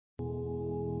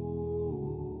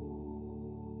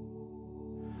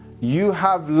You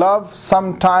have love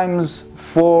sometimes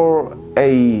for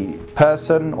a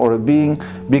person or a being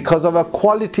because of a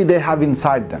quality they have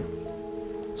inside them.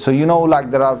 So you know,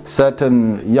 like there are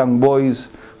certain young boys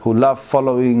who love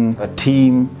following a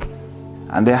team,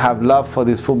 and they have love for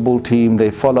this football team. They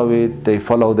follow it, they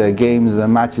follow their games, their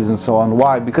matches and so on.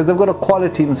 Why? Because they've got a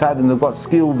quality inside them, they've got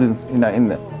skills in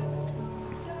them.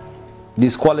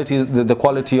 These qualities, the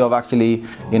quality of actually,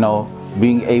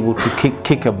 being able to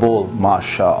kick a ball,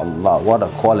 mashallah, what a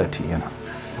quality,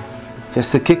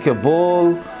 Just to kick a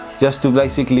ball, just to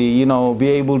basically, be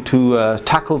able to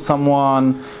tackle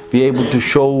someone, be able to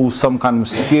show some kind of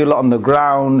skill on the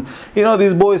ground.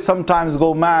 These boys sometimes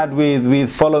go mad with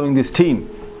following this team.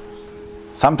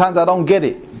 Sometimes I don't get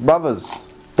it. Brothers,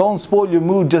 don't spoil your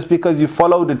mood just because you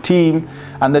follow the team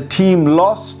and the team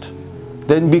lost.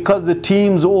 Then because the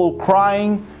team's all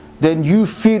crying, then you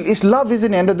feel it's love,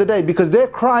 isn't it, at the end of the day? Because they're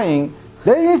crying,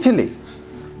 they're in Italy.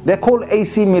 They're called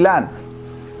AC Milan.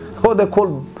 Or they're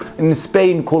called, in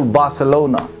Spain, called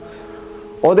Barcelona.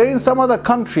 Or they're in some other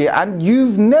country and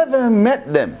you've never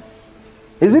met them.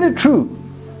 Isn't it true?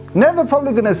 Never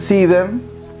probably going to see them.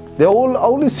 They're all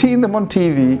only seeing them on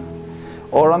TV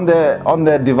or on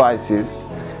their devices.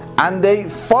 And they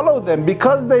follow them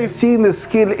because they've seen the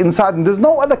skill inside them. There's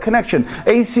no other connection.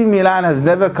 AC Milan has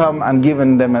never come and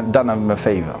done them a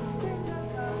favor.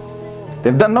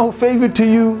 They've done no favor to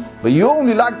you, but you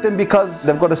only like them because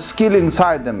they've got a skill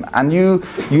inside them, and you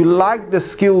like the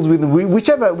skills with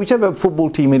whichever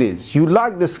football team it is. You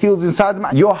like the skills inside them.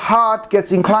 Your heart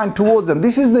gets inclined towards them.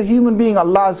 This is the human being.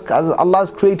 Allah's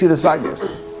created us like this.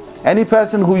 Any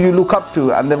person who you look up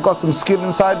to and they've got some skill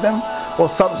inside them, or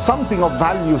something of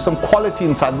value, some quality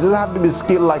inside them. It doesn't have to be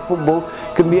skill like football.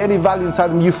 It can be any value inside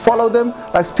them. You follow them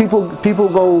like people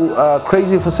go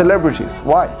crazy for celebrities.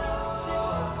 Why?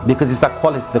 Because it's that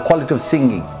quality, the quality of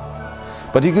singing.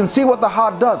 But you can see what the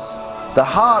heart does. The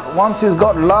heart, once it's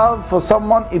got love for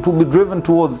someone, it will be driven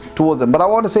towards them. But I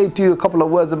want to say to you a couple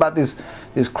of words about this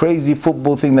crazy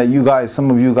football thing that some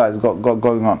of you guys got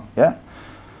going on. Yeah.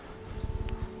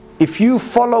 If you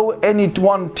follow any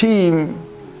one team,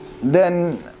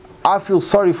 then I feel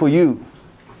sorry for you.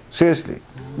 Seriously.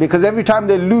 Because every time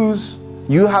they lose,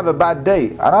 you have a bad day.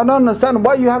 And I don't understand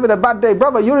why you're having a bad day.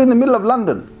 Brother, you're in the middle of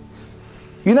London.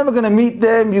 You're never going to meet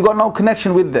them. You got no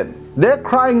connection with them. They're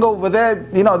crying over there.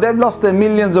 They've lost their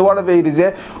millions or whatever it is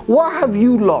there. What have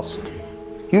you lost?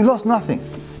 You've lost nothing.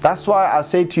 That's why I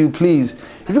say to you, please,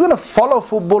 if you're going to follow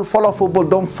football, follow football.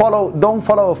 Don't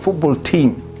follow a football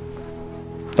team.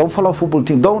 Don't follow a football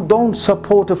team. Don't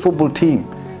support a football team.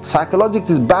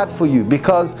 Psychologically, it's bad for you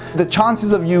because the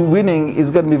chances of you winning is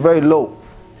going to be very low.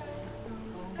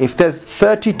 If there's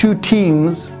 32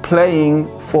 teams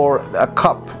playing for a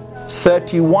cup,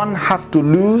 31 have to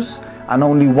lose and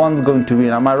only one's going to win.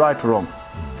 Am I right or wrong?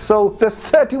 So there's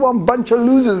 31 bunch of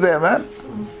losers there, man.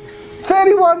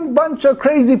 31 bunch of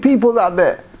crazy people out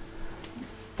there.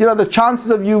 The chances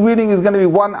of you winning is going to be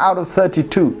 1 out of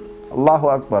 32. Allahu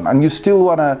Akbar. And you still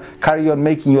want to carry on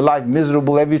making your life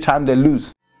miserable every time they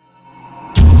lose.